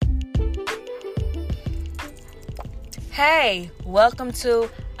Hey, welcome to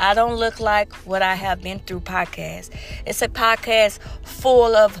I Don't Look Like What I Have Been Through podcast. It's a podcast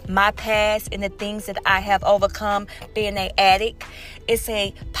full of my past and the things that I have overcome being an addict. It's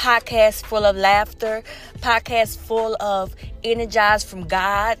a podcast full of laughter, podcast full of energized from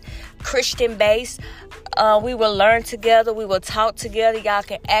God, Christian based. We will learn together. We will talk together. Y'all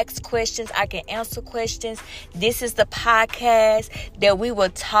can ask questions. I can answer questions. This is the podcast that we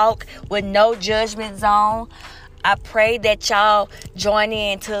will talk with no judgment zone. I pray that y'all join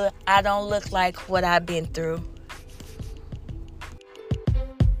in to I Don't Look Like What I've Been Through.